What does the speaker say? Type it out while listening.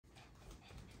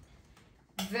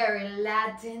Very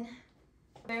Latin.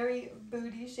 Very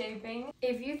booty shaping.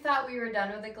 If you thought we were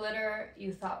done with the glitter,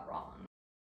 you thought wrong.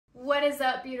 What is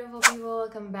up, beautiful people?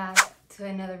 Welcome back to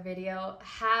another video.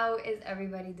 How is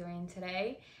everybody doing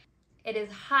today? It is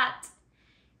hot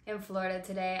in Florida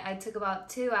today. I took about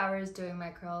 2 hours doing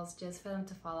my curls just for them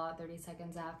to fall out 30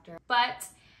 seconds after. But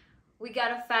we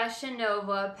got a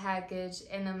FashionNova package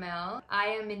in the mail. I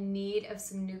am in need of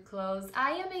some new clothes.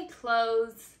 I am a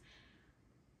clothes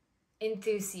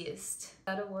enthusiast. Is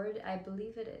that a word? I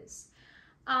believe it is.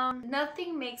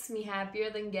 Nothing makes me happier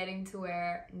than getting to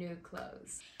wear new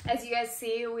clothes. As you guys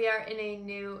see, we are in a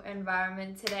new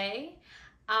environment today.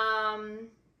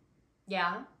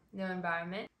 Yeah, new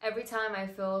environment. Every time I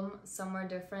film somewhere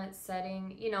different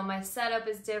setting, you know, my setup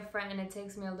is different and it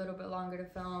takes me a little bit longer to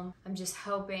film. I'm just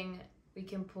hoping we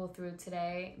can pull through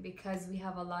today because we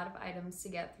have a lot of items to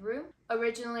get through.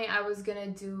 Originally, I was gonna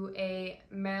do a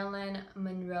Marilyn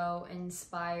Monroe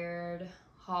inspired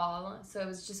haul. So it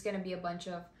was just gonna be a bunch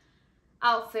of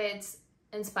outfits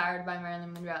inspired by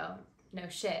Marilyn Monroe. No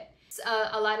shit.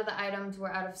 A lot of the items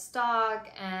were out of stock,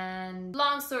 and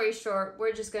long story short,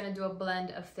 we're just gonna do a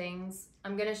blend of things.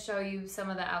 I'm gonna show you some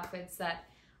of the outfits that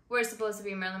were supposed to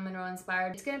be Marilyn Monroe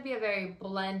inspired. It's gonna be a very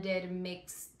blended,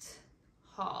 mixed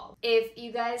haul. If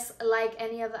you guys like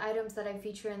any of the items that I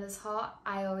feature in this haul,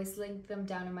 I always link them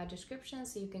down in my description,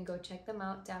 so you can go check them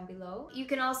out down below. You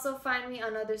can also find me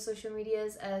on other social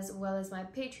medias as well as my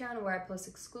Patreon, where I post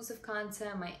exclusive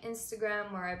content, my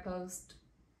Instagram, where I post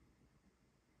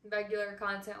regular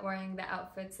content wearing the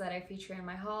outfits that I feature in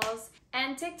my hauls,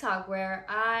 and TikTok, where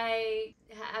I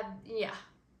have, yeah.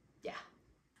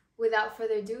 Without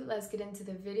further ado, let's get into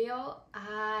the video.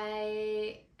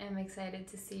 I am excited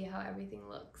to see how everything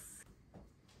looks.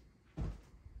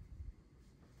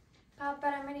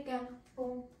 Papa americano,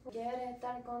 boom, quiere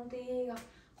estar contigo,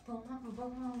 boom,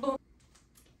 boom, boom.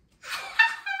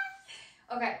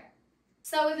 Okay.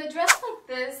 So with a dress like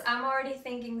this, I'm already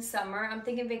thinking summer, I'm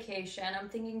thinking vacation, I'm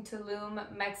thinking Tulum,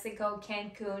 Mexico,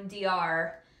 Cancun,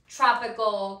 DR,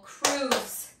 tropical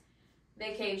cruise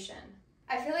vacation.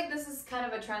 I feel like this is kind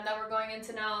of a trend that we're going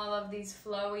into now, all of these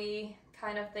flowy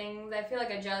kind of things. I feel like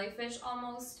a jellyfish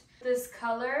almost. This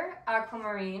color,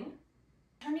 aquamarine.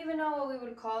 I don't even know what we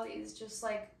would call these, just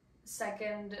like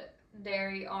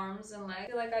secondary arms and legs. I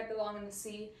feel like I belong in the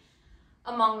sea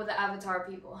among with the Avatar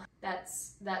people.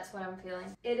 That's what I'm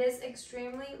feeling. It is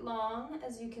extremely long,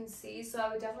 as you can see, so I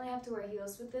would definitely have to wear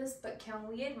heels with this, but can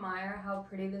we admire how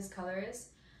pretty this color is?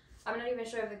 I'm not even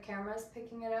sure if the camera is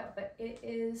picking it up, but it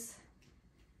is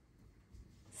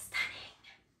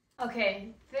stunning.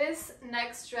 Okay, this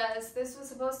next dress, this was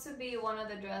supposed to be one of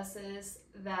the dresses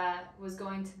that was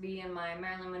going to be in my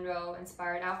Marilyn Monroe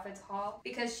inspired outfits haul,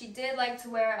 because she did like to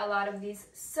wear a lot of these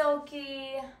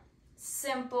silky,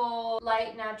 simple,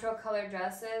 light, natural color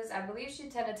dresses. I believe she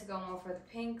tended to go more for the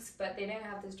pinks, but they didn't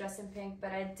have this dress in pink,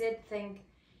 but I did think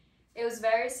it was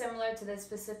very similar to the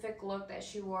specific look that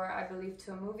she wore, I believe,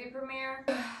 to a movie premiere.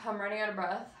 I'm running out of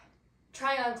breath.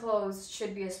 Trying on clothes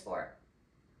should be a sport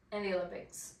in the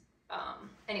Olympics.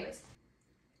 Anyways.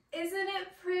 Isn't it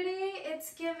pretty?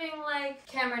 It's giving like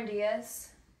Cameron Diaz.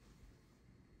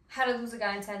 How to Lose a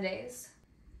Guy in 10 Days.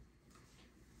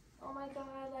 Oh my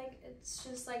god, like, it's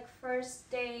just like first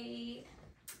date.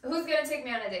 Who's gonna take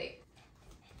me on a date?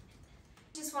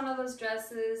 Just one of those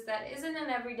dresses that isn't an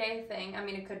everyday thing. I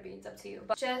mean, it could be, it's up to you.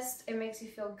 But just, it makes you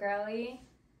feel girly,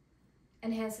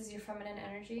 enhances your feminine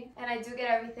energy. And I do get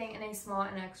everything in a small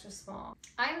and extra small.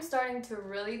 I am starting to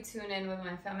really tune in with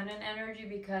my feminine energy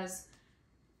because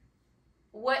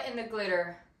what in the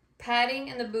glitter? Padding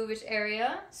in the boobish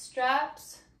area,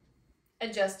 straps,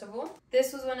 adjustable.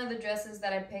 This was one of the dresses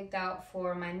that I picked out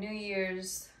for my New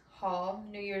Year's haul,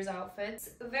 New Year's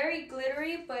outfits. Very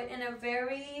glittery, but in a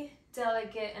very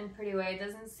delicate and pretty way. It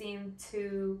doesn't seem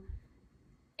too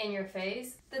in your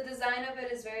face. The design of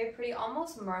it is very pretty,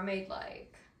 almost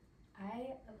mermaid-like. I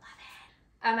love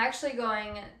it. I'm actually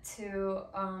going to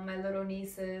my little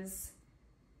niece's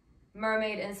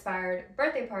mermaid-inspired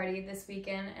birthday party this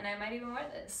weekend, and I might even wear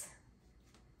this.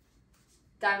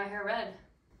 Dye my hair red.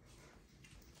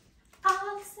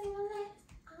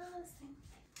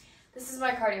 This is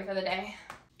my cardio for the day.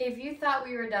 If you thought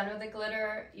we were done with the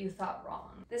glitter, you thought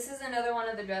wrong. This is another one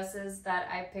of the dresses that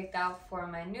I picked out for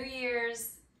my New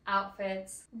Year's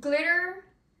outfits. Glitter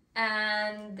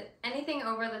and anything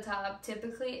over the top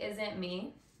typically isn't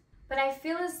me, but I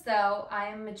feel as though I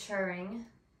am maturing.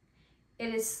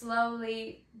 It is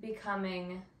slowly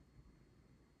becoming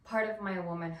part of my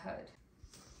womanhood.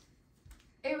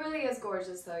 It really is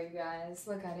gorgeous though, you guys.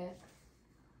 Look at it.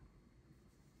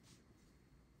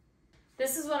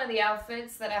 This is one of the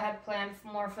outfits that I had planned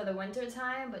more for the winter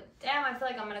time, but damn, I feel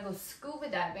like I'm gonna go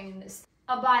scuba diving in this.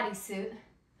 A bodysuit.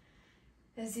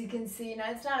 As you can see,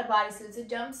 now it's not a bodysuit, it's a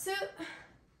jumpsuit.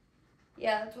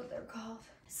 Yeah, that's what they're called.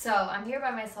 So I'm here by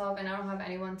myself and I don't have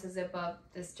anyone to zip up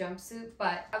this jumpsuit,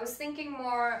 but I was thinking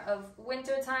more of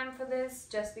winter time for this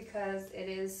just because it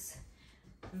is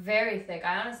very thick.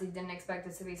 I honestly didn't expect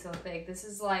it to be so thick. This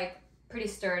is like pretty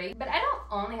sturdy, but I don't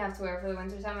only have to wear it for the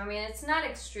winter time. I mean, it's not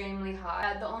extremely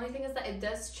hot. The only thing is that it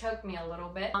does choke me a little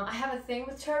bit. I have a thing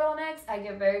with turtlenecks. I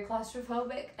get very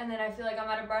claustrophobic and then I feel like I'm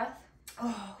out of breath.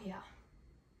 Oh yeah.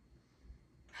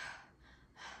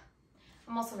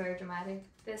 I'm also very dramatic.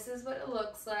 This is what it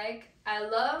looks like. I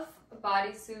love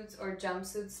bodysuits or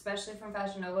jumpsuits, especially from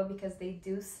FashionNova, because they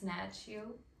do snatch you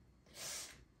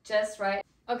just right.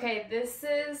 Okay, this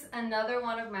is another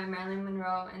one of my Marilyn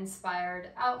Monroe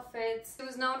inspired outfits. She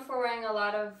was known for wearing a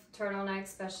lot of turtlenecks,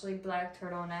 especially black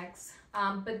turtlenecks,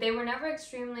 but they were never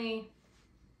extremely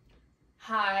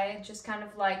high, just kind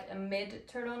of like a mid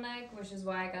turtleneck, which is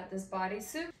why I got this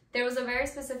bodysuit. There was a very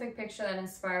specific picture that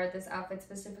inspired this outfit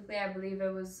specifically. I believe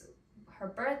it was her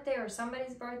birthday or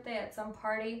somebody's birthday at some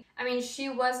party. I mean, she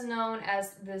was known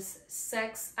as this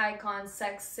sex icon,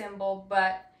 sex symbol,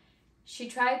 but she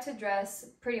tried to dress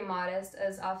pretty modest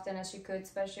as often as she could,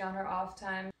 especially on her off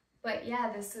time. But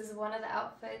yeah, this is one of the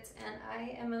outfits and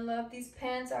I am in love. These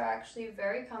pants are actually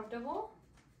very comfortable,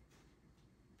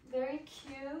 very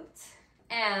cute.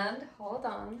 And hold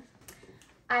on,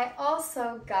 I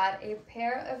also got a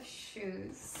pair of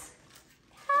shoes.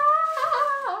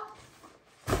 Ah!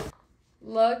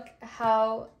 Look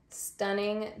how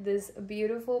stunning this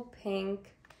beautiful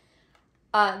pink.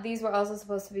 These were also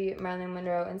supposed to be Marilyn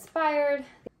Monroe inspired.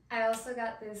 I also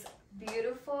got this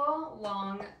beautiful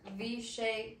long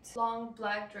V-shaped long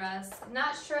black dress.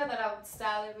 Not sure that I would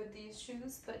style it with these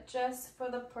shoes, but just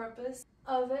for the purpose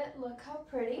of it, look how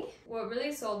pretty. What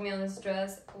really sold me on this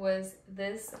dress was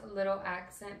this little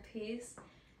accent piece.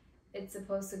 It's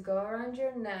supposed to go around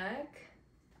your neck.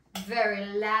 Very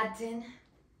Latin.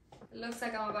 It looks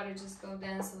like I'm about to just go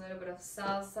dance a little bit of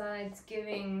salsa. It's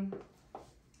giving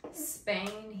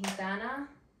Spain, Gitana.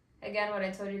 Again, what I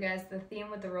told you guys, the theme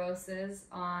with the roses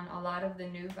on a lot of the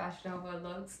new FashionNova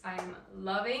looks, I'm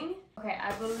loving. Okay,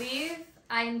 I believe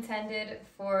I intended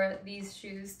for these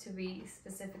shoes to be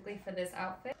specifically for this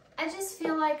outfit. I just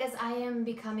feel like as I am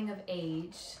becoming of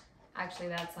age, actually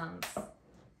that sounds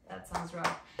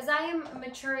rough. As I am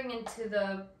maturing into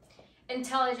the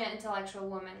intelligent, intellectual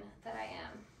woman that I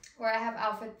am, where I have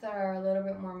outfits that are a little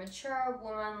bit more mature,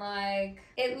 woman-like.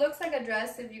 It looks like a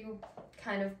dress if you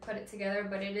kind of put it together,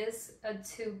 but it is a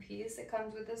two-piece. It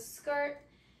comes with a skirt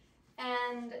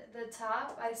and the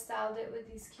top. I styled it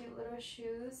with these cute little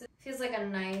shoes. It feels like a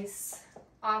nice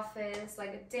office,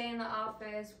 like a day in the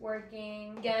office,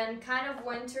 working. Again, kind of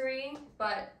wintry,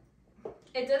 but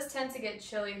it does tend to get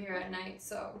chilly here at night,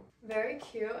 so very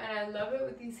cute. And I love it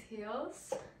with these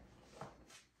heels.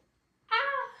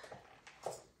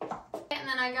 And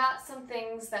then I got some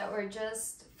things that were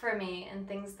just for me and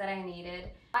things that I needed.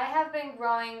 I have been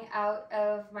growing out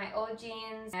of my old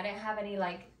jeans. I didn't have any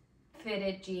like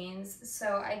fitted jeans,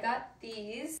 so I got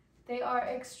these. They are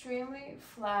extremely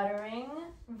flattering,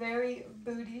 very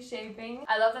booty shaping.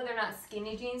 I love that they're not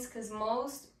skinny jeans because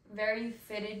most very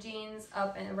fitted jeans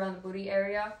up and around the booty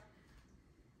area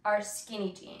are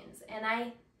skinny jeans, and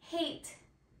I hate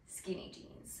skinny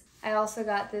jeans. I also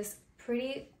got this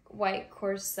pretty white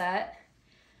corset.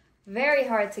 Very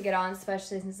hard to get on,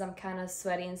 especially since I'm kind of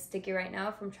sweaty and sticky right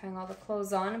now from trying all the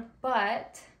clothes on,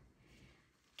 but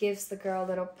gives the girl a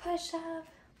little push up.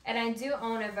 And I do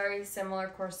own a very similar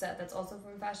corset that's also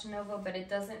from FashionNova, but it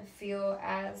doesn't feel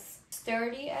as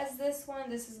sturdy as this one.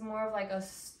 This is more of like a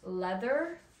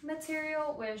leather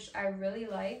material, which I really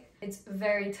like. It's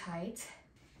very tight.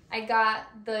 I got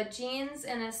the jeans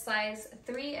in a size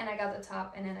 3 and I got the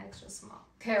top in an extra small.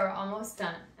 Okay, we're almost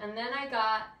done. And then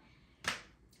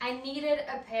I needed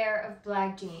a pair of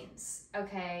black jeans,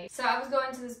 okay? So I was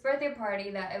going to this birthday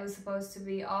party that it was supposed to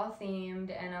be all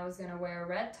themed, and I was gonna wear a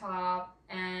red top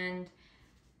and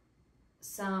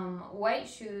some white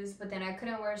shoes, but then I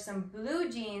couldn't wear some blue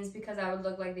jeans because I would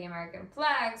look like the American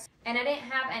flags, and I didn't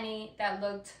have any that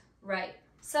looked right.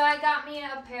 So I got me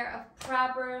a pair of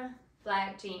proper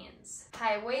black jeans.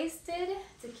 High-waisted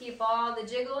to keep all the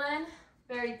jiggle in,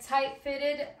 very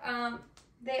tight-fitted.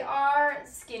 They are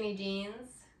skinny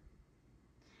jeans.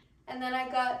 And then I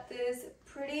got this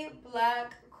pretty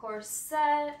black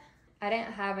corset. I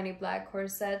didn't have any black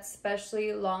corsets,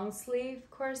 especially long sleeve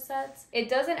corsets. It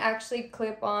doesn't actually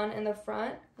clip on in the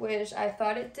front, which I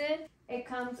thought it did. It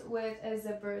comes with a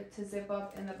zipper to zip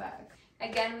up in the back.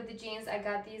 Again, with the jeans, I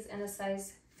got these in a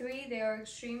size 3. They are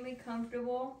extremely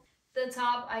comfortable. The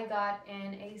top I got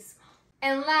in a small.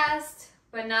 And last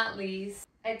but not least,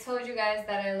 I told you guys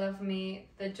that I love me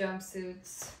the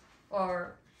jumpsuits,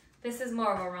 or this is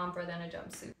more of a romper than a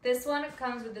jumpsuit. This one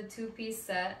comes with a 2-piece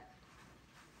set.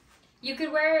 You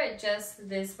could wear it just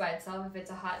this by itself if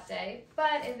it's a hot day,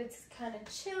 but if it's kind of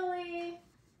chilly,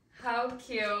 how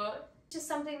cute. Just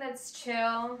something that's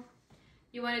chill.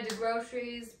 You want to do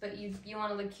groceries, but you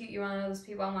want to look cute. You're one of those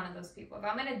people. I'm one of those people. If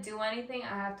I'm going to do anything,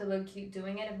 I have to look cute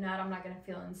doing it. If not, I'm not going to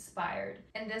feel inspired.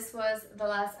 And this was the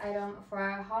last item for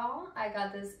our haul. I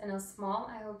got this in a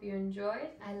small. I hope you enjoyed.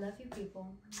 I love you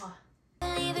people. Mwah.